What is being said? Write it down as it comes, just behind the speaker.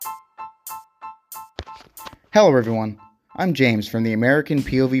Hello, everyone. I'm James from the American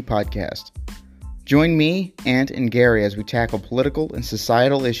P.O.V. podcast. Join me, Ant, and Gary as we tackle political and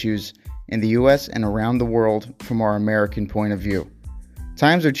societal issues in the U.S. and around the world from our American point of view.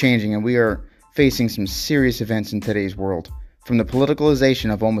 Times are changing, and we are facing some serious events in today's world, from the politicalization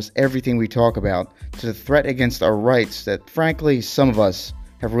of almost everything we talk about to the threat against our rights that, frankly, some of us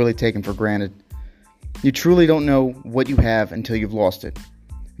have really taken for granted. You truly don't know what you have until you've lost it.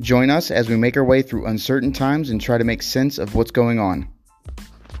 Join us as we make our way through uncertain times and try to make sense of what's going on.